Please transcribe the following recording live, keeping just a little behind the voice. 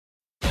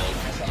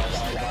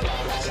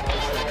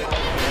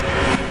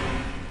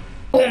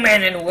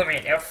men and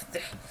women of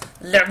the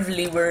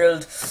lovely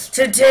world.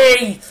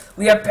 Today,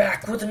 we are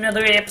back with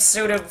another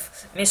episode of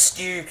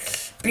Mr.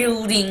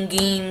 Building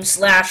Game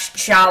 /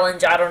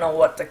 Challenge. I don't know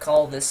what to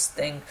call this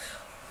thing.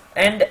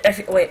 And,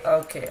 wait,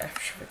 okay, I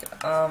should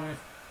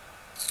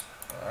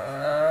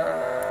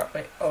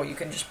wait, oh, you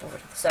can just move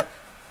it to the side.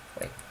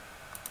 Wait.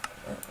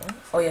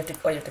 Oh, you have to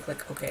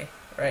click OK,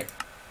 right.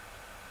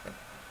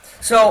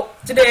 So,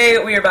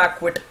 today we are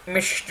back with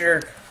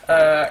Mr.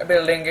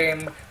 Building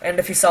Game, and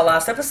if you saw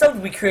last episode,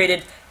 we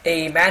created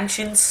a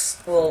mansion,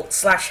 well,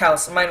 /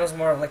 house. Mine was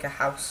more of like a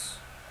house,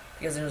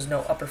 because there was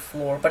no upper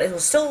floor, but it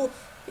was still,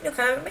 you know,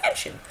 kind of a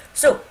mansion.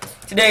 So,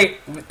 today,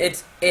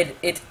 is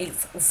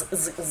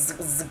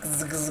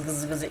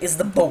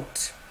the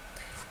boat.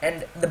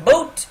 And the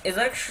boat is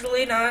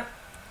actually not,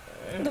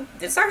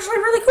 it's actually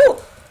really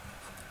cool.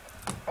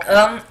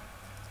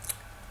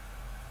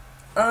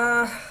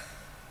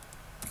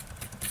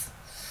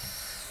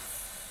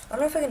 I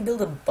don't know if I can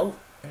build a boat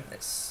in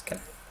this. Can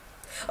I?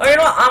 Oh, you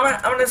know what?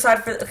 I'm gonna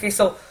decide for. Okay,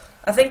 so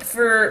I think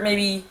for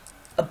maybe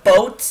a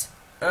boat,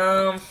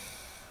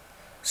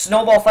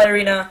 snowball fight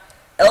arena,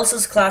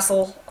 Elsa's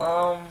castle,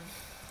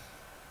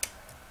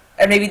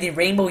 and maybe the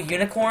rainbow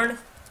unicorn,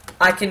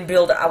 I can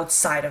build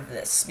outside of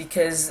this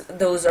because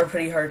those are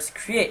pretty hard to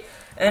create.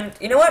 And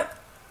you know what?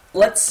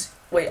 Let's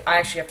wait. I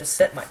actually have to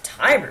set my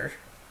timer.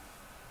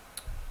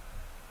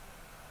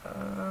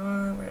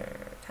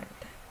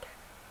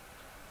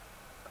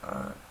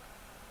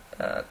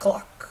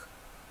 Clock.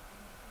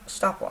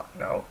 Stopwatch.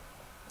 No.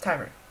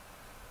 Timer.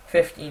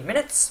 15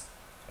 minutes.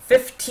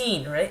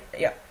 15, right?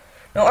 Yeah.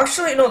 No,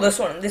 actually, no, this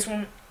one is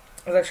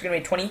actually going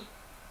to be 20.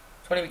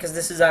 20 because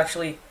this is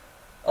actually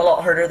a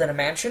lot harder than a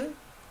mansion.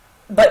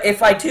 But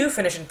if I do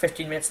finish in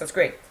 15 minutes, that's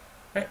great.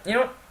 Right? You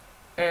know what?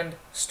 And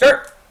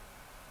start.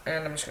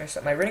 And I'm just going to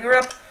set my ringer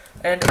up.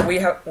 And we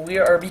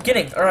are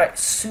beginning. Alright,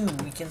 so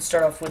we can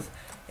start off with,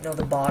 you know,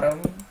 the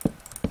bottom.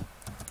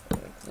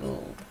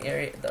 Little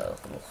area, the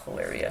little hole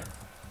area.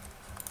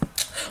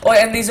 Oh,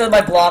 and these are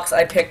my blocks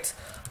I picked.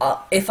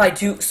 If I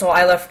do, so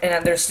I left,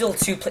 and there's still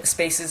 2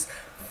 spaces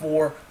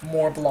for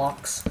more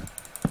blocks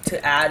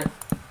to add.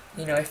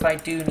 You know, if I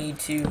do need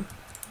to.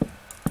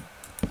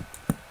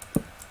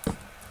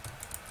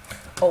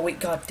 Oh wait,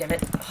 god damn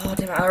it! Oh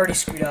damn it! I already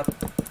screwed up.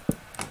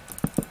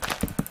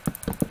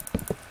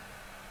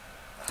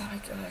 Oh my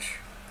gosh.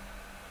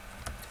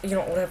 You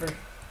know, whatever.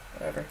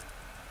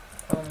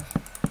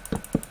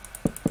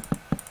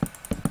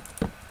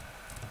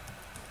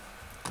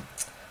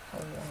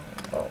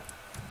 Oh,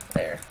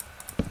 there.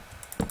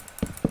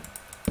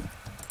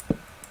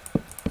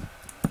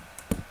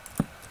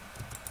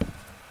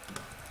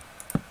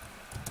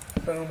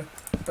 Boom,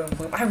 boom,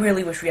 boom. I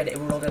really wish we had a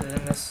world edit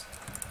in this.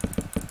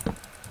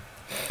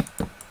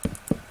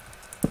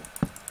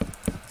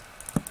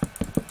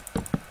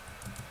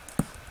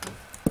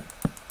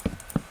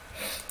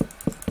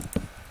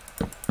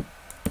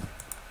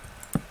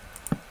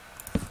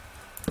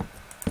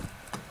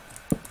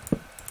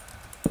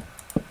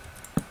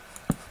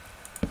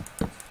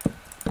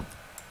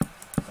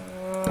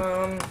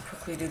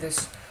 Quickly do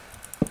this.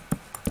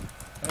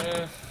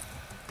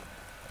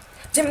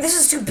 Damn, this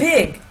is too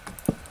big.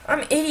 I'm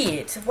an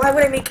idiot. Why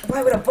would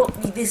a boat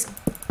need this?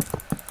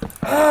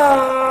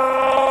 Oh!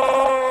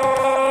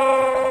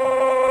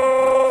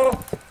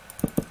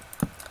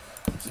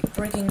 Keep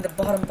breaking the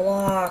bottom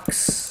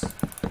blocks.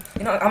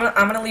 You know,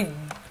 I'm gonna leave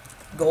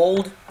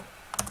gold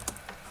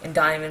and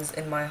diamonds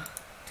in my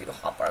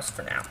hotbars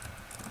for now.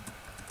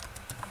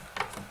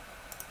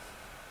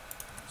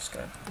 Just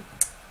gonna.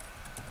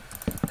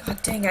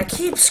 God dang! I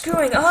keep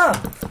screwing up.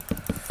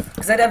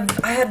 Because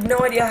I have no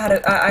idea how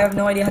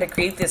to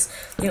create this.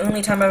 The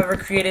only time I've ever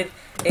created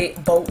a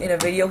boat in a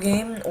video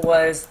game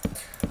was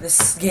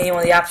this game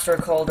on the App Store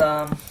called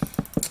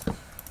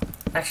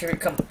actually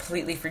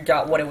completely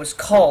forgot what it was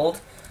called,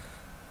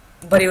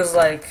 but it was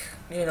like,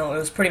 you know, it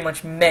was pretty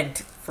much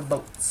meant for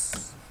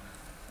boats.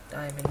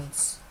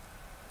 Diamonds,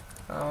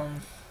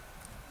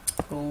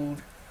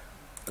 gold,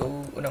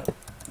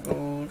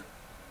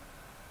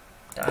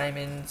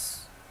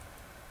 diamonds,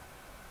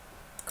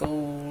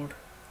 gold.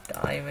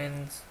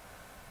 Diamonds,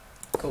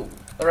 gold.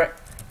 Alright,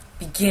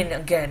 begin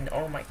again.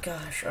 Oh my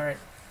gosh. Alright.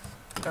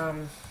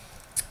 1,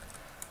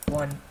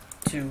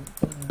 2,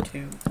 1,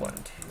 2, 1,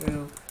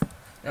 2.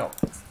 No.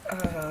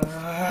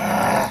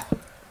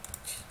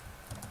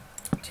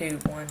 2,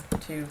 1,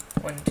 2,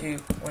 1, 2,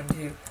 1,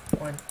 2,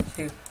 1,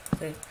 2,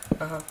 3.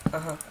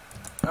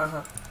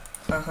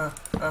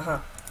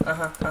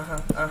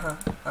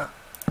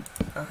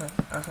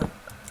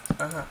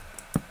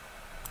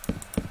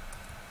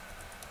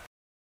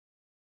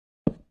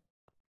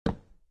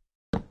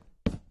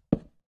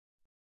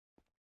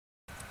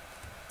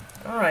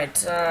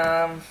 Alright,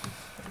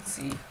 let's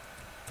see.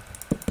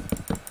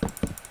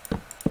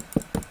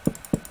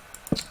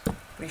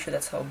 Pretty sure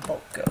that's how a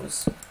boat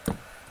goes.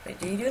 Wait,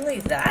 do you do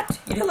like that?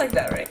 You do like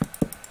that, right?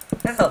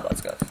 That's how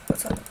boats goes.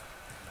 What's up?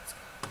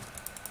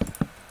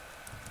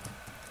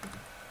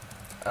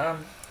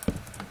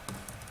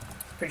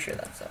 Pretty sure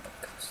that's how it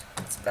goes.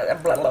 Blah,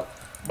 blah, blah.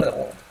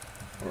 well,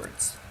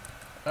 words.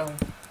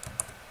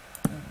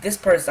 This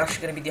part is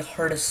actually going to be the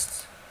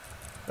hardest,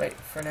 right,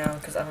 for now,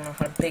 because I don't know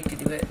how big to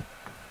do it.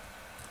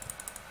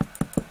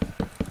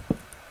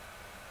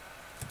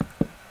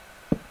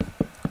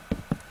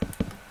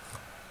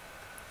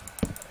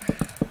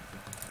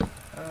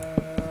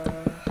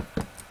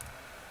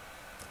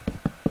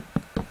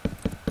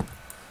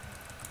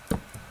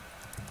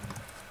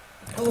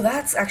 Oh,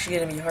 that's actually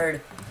going to be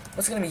hard.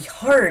 What's going to be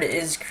hard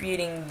is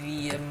creating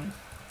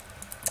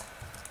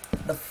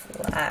the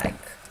flag,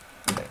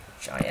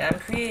 which I am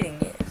creating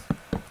it.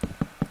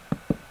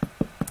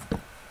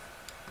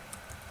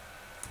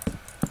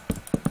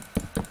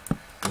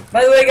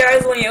 By the way,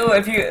 guys,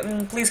 if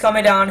you please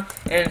comment down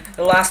in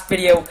the last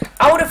video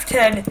out of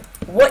 10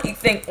 what you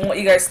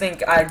guys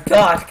think I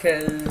got,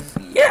 cause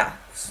yeah,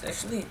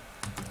 actually,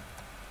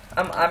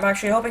 I'm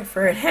actually hoping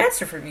for an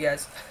answer from you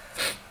guys.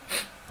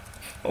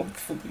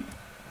 Hopefully.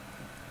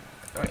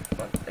 Alright,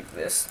 like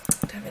this.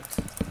 Damn it.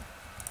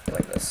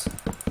 Like this.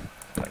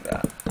 Like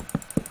that.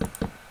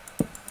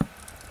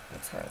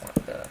 That's how I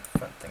want the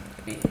front thing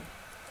to be.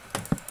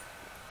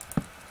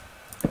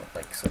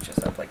 Like switches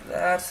up like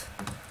that.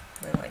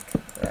 And then like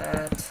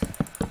that.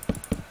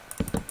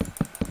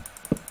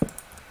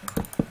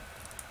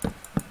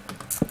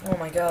 Oh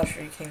my gosh,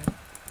 are you kidding?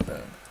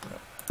 Boom. No.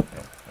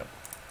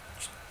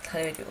 How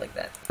do I do it like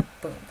that?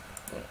 Boom.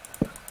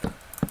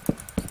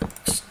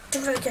 Do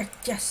it again.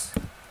 Yes.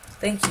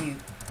 Thank you.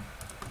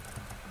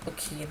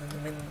 Okay, and then the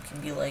middle can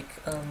be like,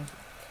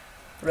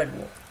 red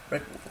wool.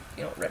 Red wool.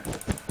 You know, red wool.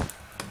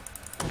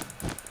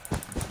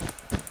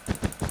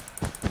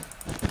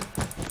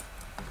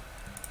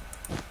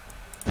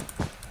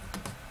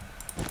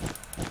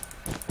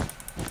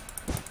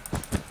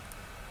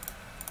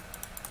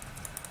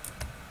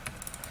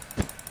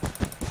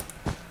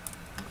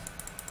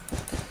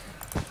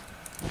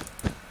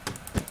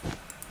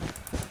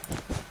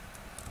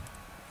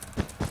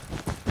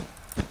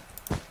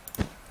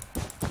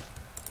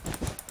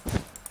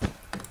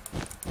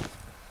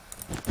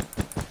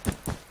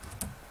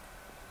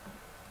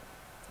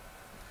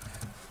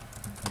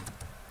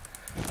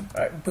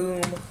 Alright,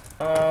 boom.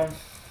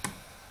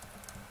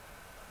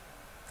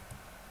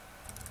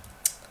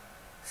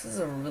 This is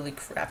a really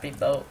crappy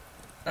boat.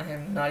 I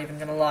am not even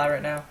gonna lie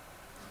right now.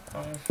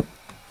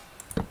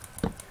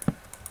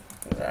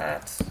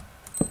 That.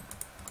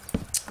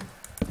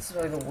 This is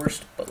probably the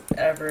worst boat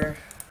ever.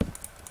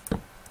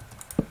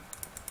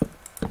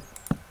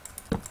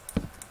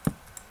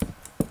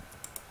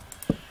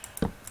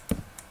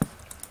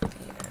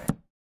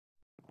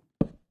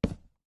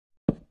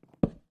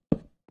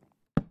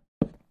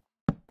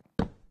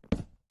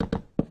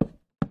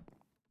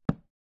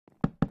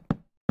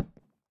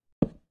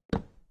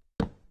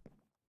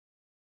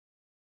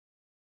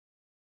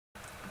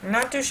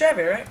 Not too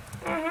shabby, right?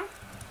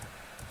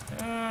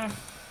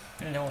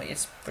 No,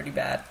 it's pretty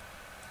bad.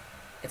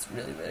 It's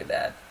really, really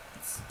bad.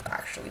 It's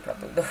actually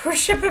probably the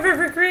worst ship I've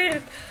ever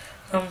created.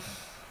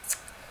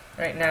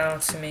 Right now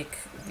to make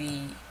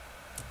the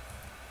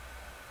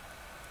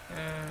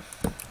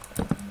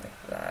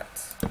like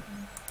that.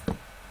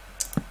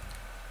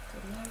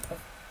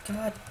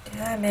 God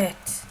damn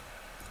it!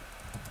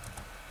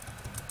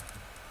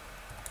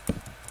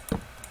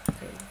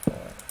 3, 4,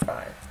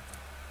 5.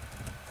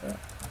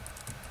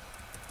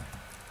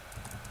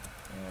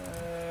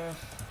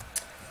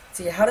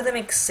 See, how do they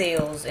make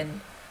sails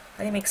in?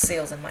 How do you make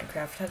sails in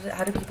Minecraft?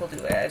 How do people do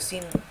it? I've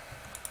seen,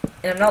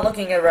 and I'm not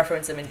looking at a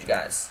reference image,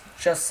 guys.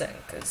 Just saying,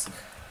 because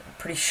I'm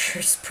pretty sure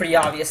it's pretty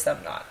obvious that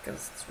I'm not,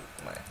 because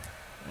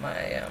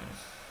my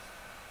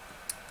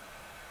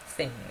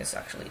thing is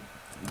actually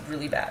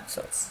really bad.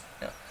 So it's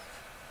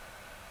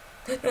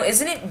no,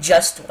 isn't it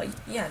just white?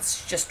 Yeah,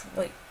 it's just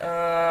white.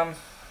 I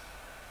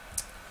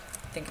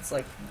think it's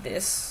like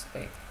this.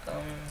 Wait,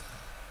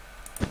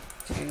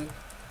 2.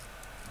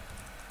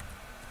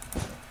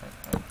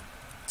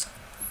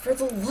 For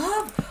the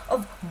love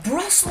of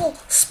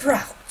Brussels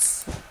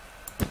sprouts!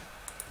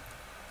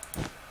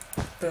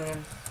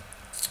 Boom.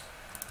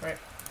 Right.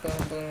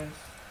 Boom, boom.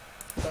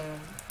 Boom,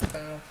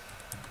 boom.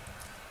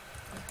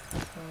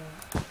 Boom,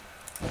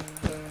 boom,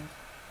 boom.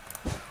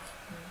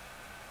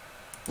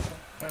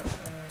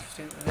 Let's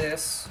do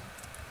this.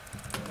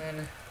 And then,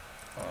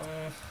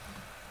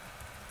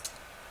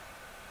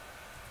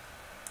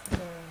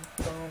 boom,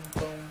 boom,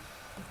 boom.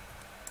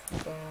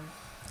 Boom,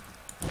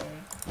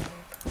 boom,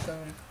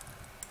 boom.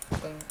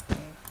 Boom, boom,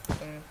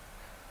 boom,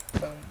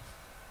 boom.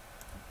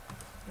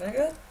 Is that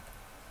good?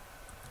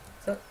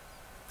 So,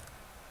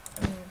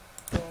 boom,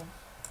 boom,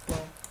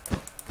 boom,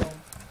 boom, boom,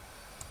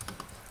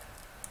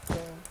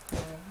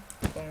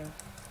 boom, boom,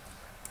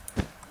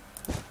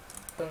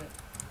 boom, boom,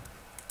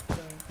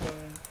 boom,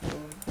 boom,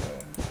 boom,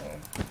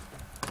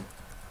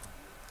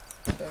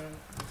 boom, boom.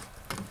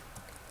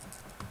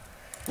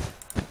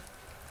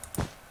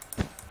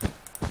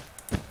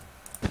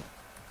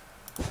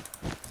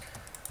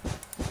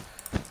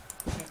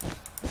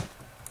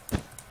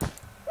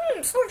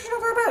 It's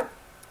not very bad.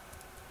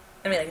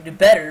 I mean, I can do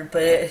better,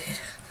 but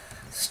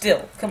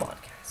still, come on,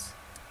 guys.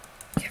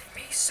 Give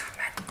me some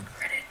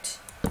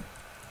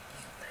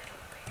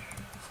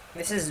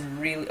This is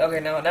really... Okay,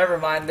 no, never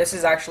mind. This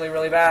is actually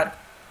really bad.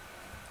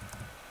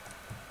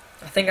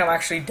 I think I'm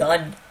actually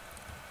done.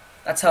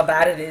 That's how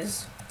bad it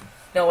is.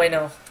 No, wait,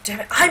 no. Damn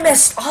it, I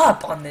messed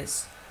up on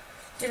this.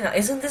 Didn't I?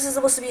 Isn't this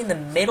supposed to be in the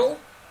middle?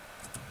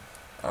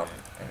 And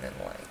then,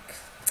 like...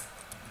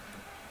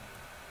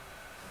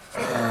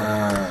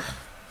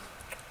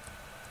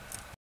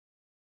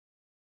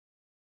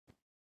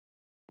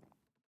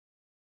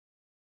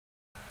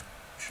 What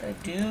should I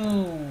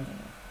do?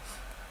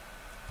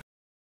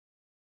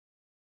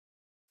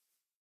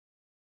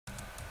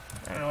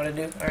 I don't know what to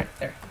do. Alright,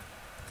 there.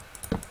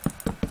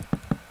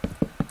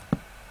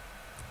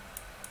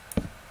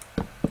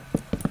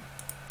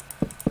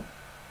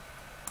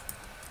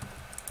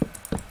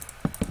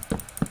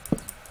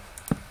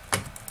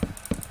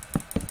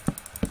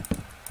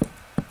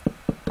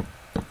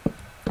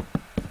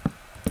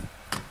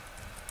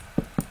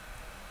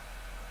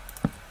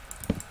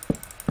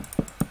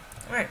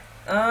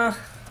 Alright,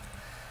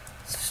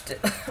 still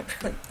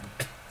really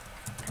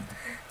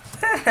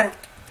bad.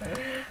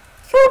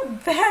 So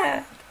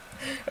bad.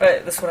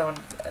 Alright, this one I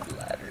want to add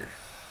ladder.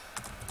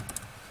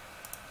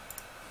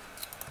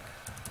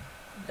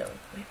 No,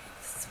 wait,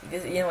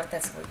 you know what?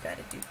 That's what we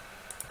gotta do.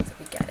 That's what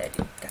we gotta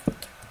do.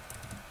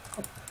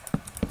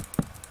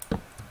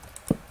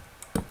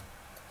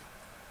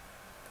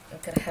 I'm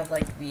gonna have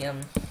like the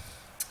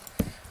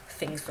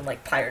things from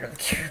like Pirate of the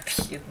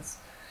Caribbeans.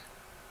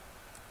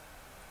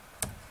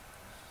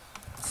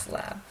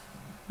 Slab.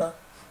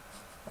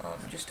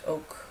 Just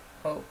oak.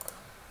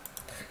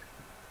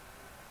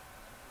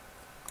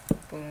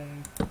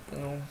 Boom,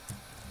 boom.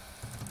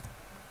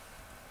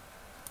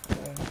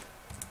 Boom.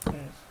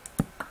 Boom.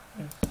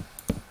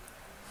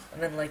 And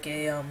then like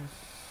a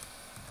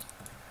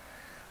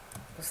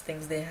those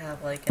things they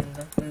have like in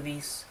the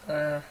movies.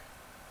 How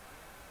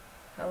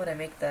would I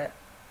make that?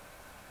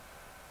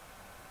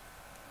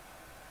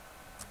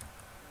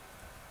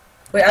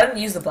 Wait, I didn't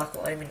use the black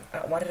hole. I mean,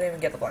 why did I even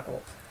get the black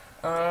hole?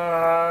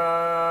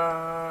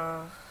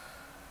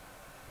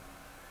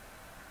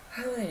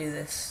 How do I do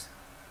this?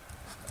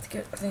 I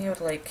think I would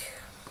like...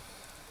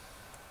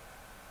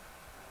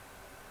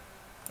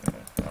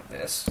 Not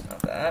this,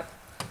 not that.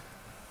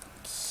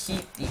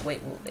 Keep the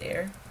weight wheel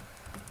there.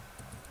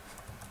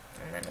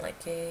 And then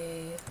like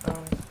a,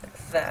 like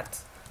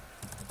that.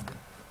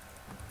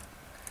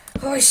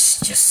 Oh,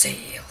 just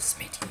sails,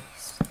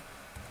 mateys.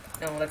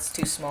 No, that's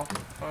too small.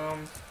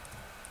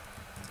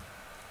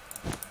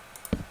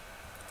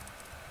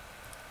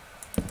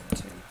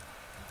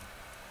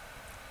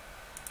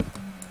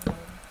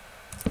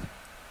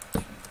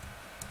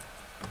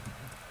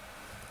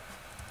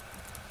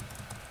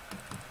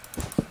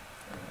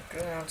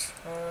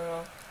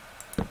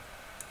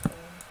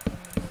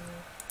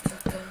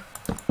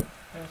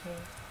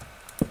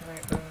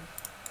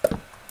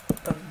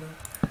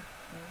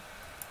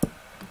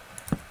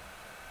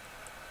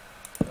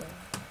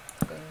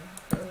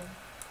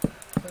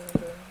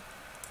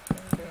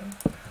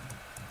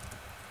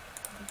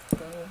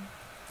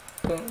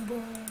 Boom,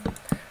 boom,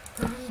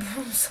 boom,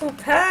 boom, so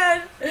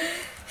bad.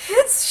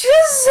 It's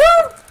just so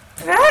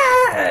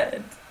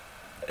bad.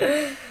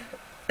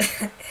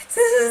 This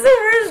is the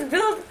worst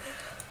build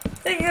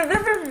thing I've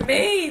ever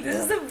made. This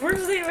is the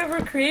worst thing I've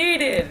ever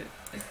created.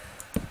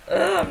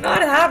 I'm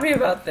not happy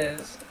about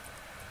this.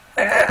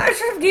 I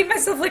should have gave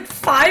myself like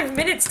 5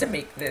 minutes to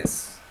make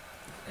this.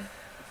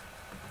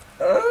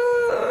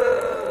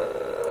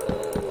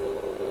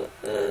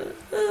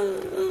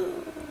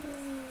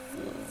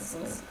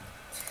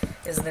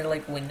 Isn't there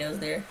like windows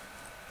there?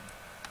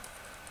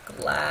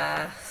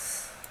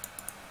 Glass.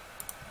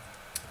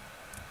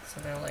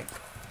 So now like...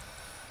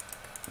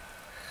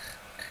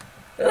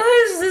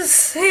 What is this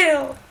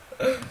sail?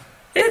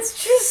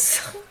 It's just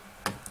so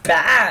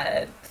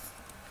bad.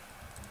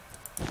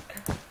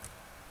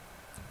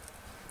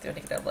 Do I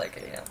need to have like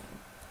a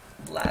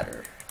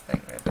ladder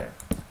thing right there?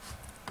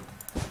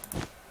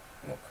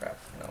 Oh crap,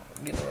 no,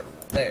 get the rubber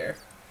there.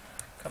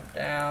 Come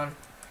down.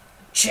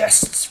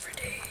 Chests for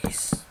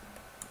days.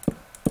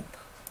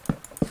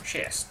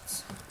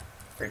 Chests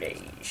for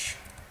days.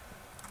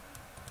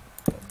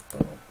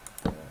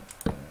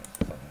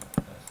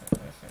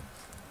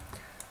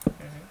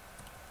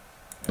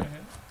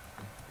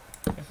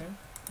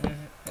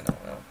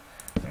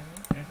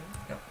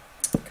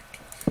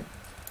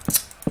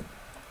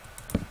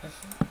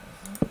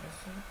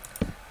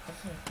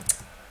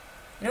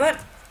 You know what?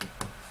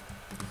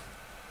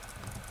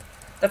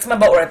 That's my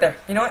boat right there.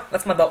 You know what?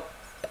 That's my boat.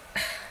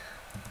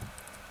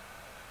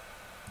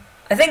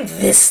 I think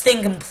this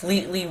thing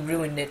completely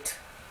ruined it.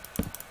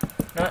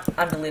 No,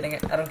 I'm deleting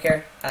it. I don't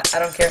care. I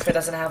don't care if it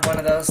doesn't have one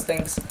of those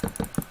things.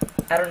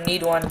 I don't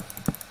need one.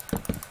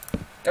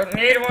 Don't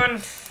need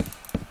one.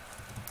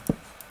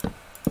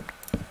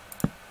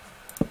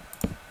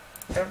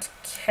 Don't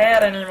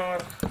care anymore.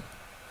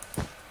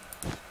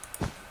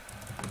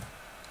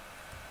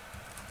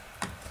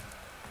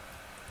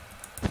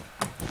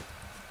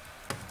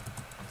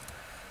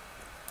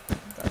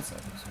 That's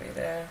supposed to be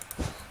there.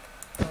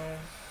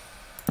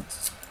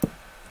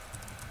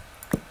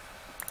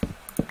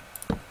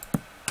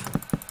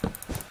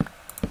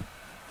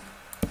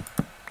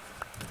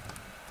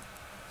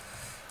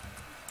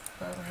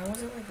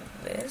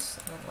 this,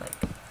 and then like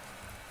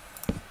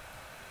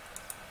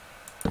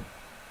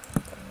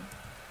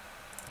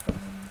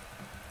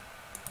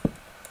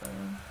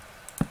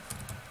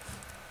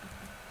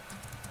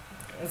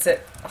that's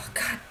it. Oh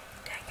god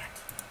dang it.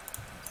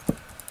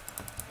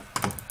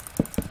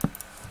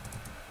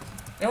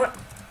 You know what?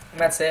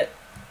 That's it.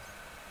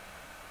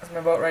 That's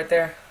my boat right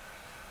there.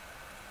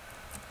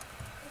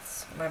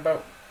 That's my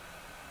boat.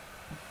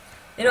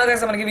 You know,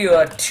 guys, I'm gonna give you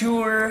a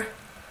tour.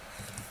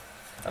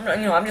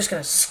 I'm just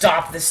gonna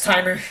stop this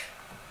timer.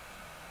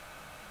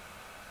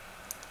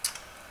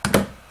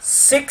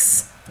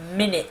 6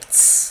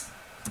 minutes.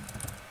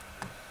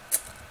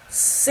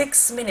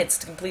 6 minutes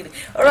to complete it.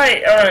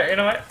 Alright, you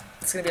know what?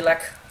 It's gonna be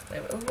like,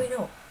 wait,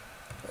 no.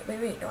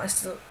 Wait, no, I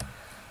still,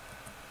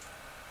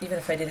 even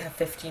if I did have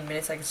 15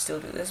 minutes, I could still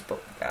do this, but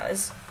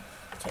guys,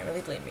 can't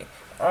really blame me.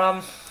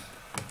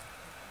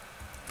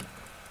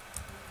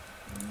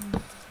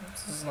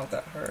 This is not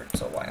that hard,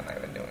 so why am I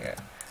even doing it?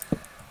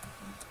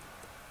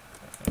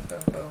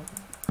 Boom, boom,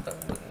 boom,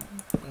 boom,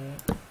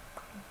 boom.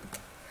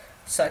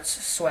 Such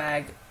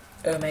swag,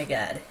 oh my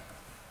god.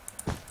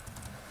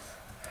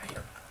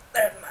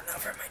 That's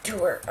enough for my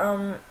tour.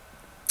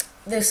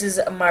 This is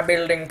my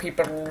building,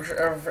 people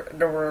of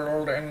the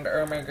world, and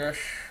oh my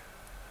gosh.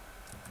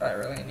 I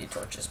really need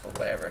torches, but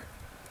whatever.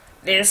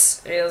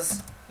 This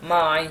is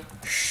my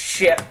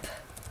ship.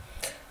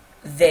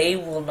 They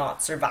will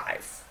not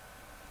survive.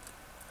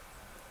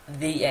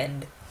 The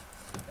end.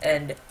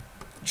 And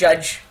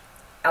judge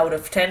out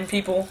of 10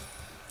 people.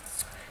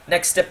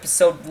 Next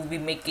episode we'll be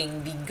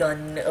making the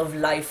gun of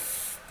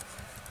life.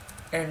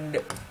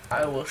 And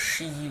I will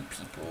see you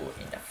people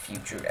in a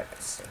future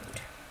episode.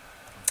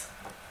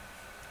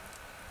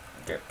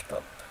 Dirt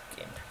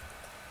Pumpkin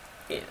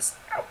is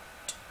out.